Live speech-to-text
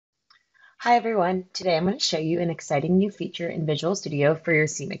Hi everyone, today I'm going to show you an exciting new feature in Visual Studio for your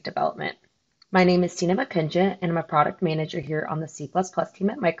CMake development. My name is Tina Makunja and I'm a product manager here on the C++ team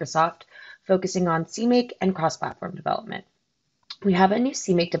at Microsoft, focusing on CMake and cross-platform development. We have a new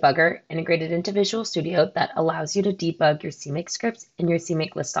CMake debugger integrated into Visual Studio that allows you to debug your CMake scripts in your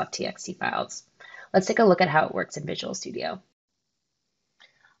CMake list.txt files. Let's take a look at how it works in Visual Studio.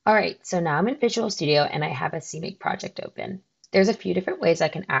 Alright, so now I'm in Visual Studio and I have a CMake project open. There's a few different ways I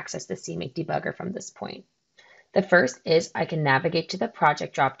can access the CMake debugger from this point. The first is I can navigate to the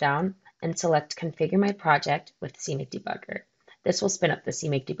project dropdown and select Configure My Project with CMake Debugger. This will spin up the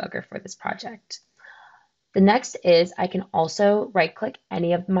CMake debugger for this project. The next is I can also right-click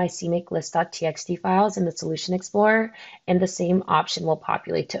any of my CMake list.txt files in the Solution Explorer, and the same option will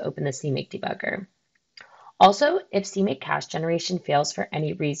populate to open the CMake debugger. Also, if CMake cache generation fails for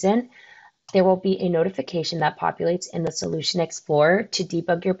any reason, there will be a notification that populates in the Solution Explorer to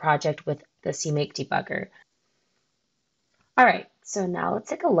debug your project with the CMake debugger. All right, so now let's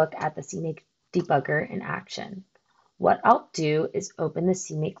take a look at the CMake debugger in action. What I'll do is open the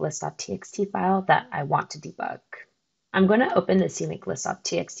CMake list.txt file that I want to debug. I'm going to open the CMake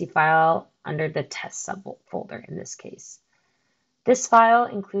list.txt file under the test subfolder in this case. This file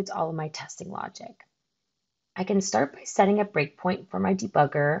includes all of my testing logic. I can start by setting a breakpoint for my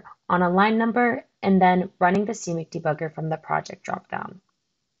debugger on a line number and then running the CMake debugger from the project dropdown.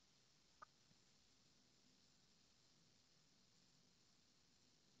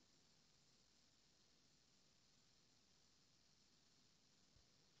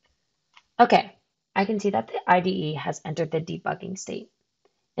 Okay, I can see that the IDE has entered the debugging state.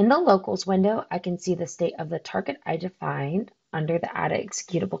 In the locals window, I can see the state of the target I defined under the add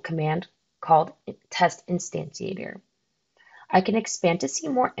executable command called test instantiator. I can expand to see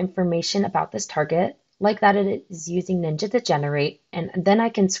more information about this target, like that it is using Ninja to generate, and then I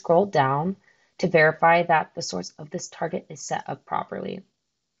can scroll down to verify that the source of this target is set up properly.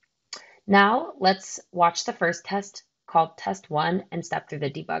 Now let's watch the first test called test 1 and step through the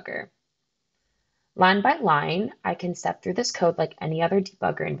debugger. Line by line, I can step through this code like any other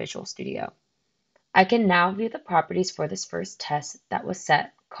debugger in Visual Studio. I can now view the properties for this first test that was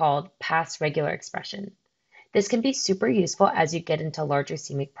set called pass regular expression. This can be super useful as you get into larger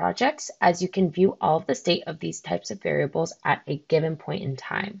CMake projects, as you can view all of the state of these types of variables at a given point in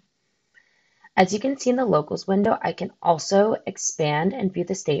time. As you can see in the locals window, I can also expand and view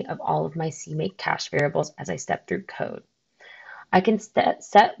the state of all of my CMake cache variables as I step through code. I can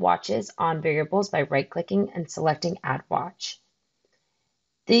set watches on variables by right-clicking and selecting Add Watch.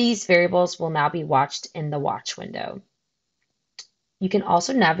 These variables will now be watched in the watch window. You can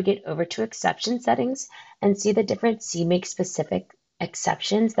also navigate over to exception settings and see the different CMake specific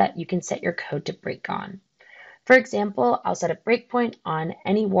exceptions that you can set your code to break on. For example, I'll set a breakpoint on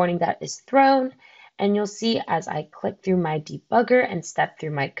any warning that is thrown, and you'll see as I click through my debugger and step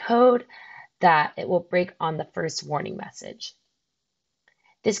through my code that it will break on the first warning message.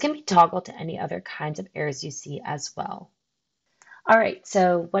 This can be toggled to any other kinds of errors you see as well. All right,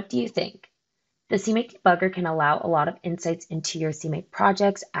 so what do you think? The CMake debugger can allow a lot of insights into your CMake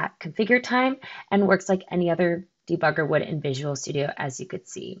projects at configure time and works like any other debugger would in Visual Studio, as you could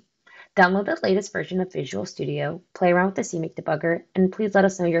see. Download the latest version of Visual Studio, play around with the CMake debugger, and please let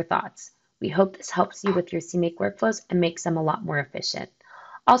us know your thoughts. We hope this helps you with your CMake workflows and makes them a lot more efficient.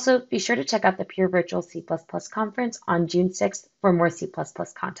 Also, be sure to check out the Pure Virtual C++ conference on June 6th for more C++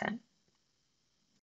 content.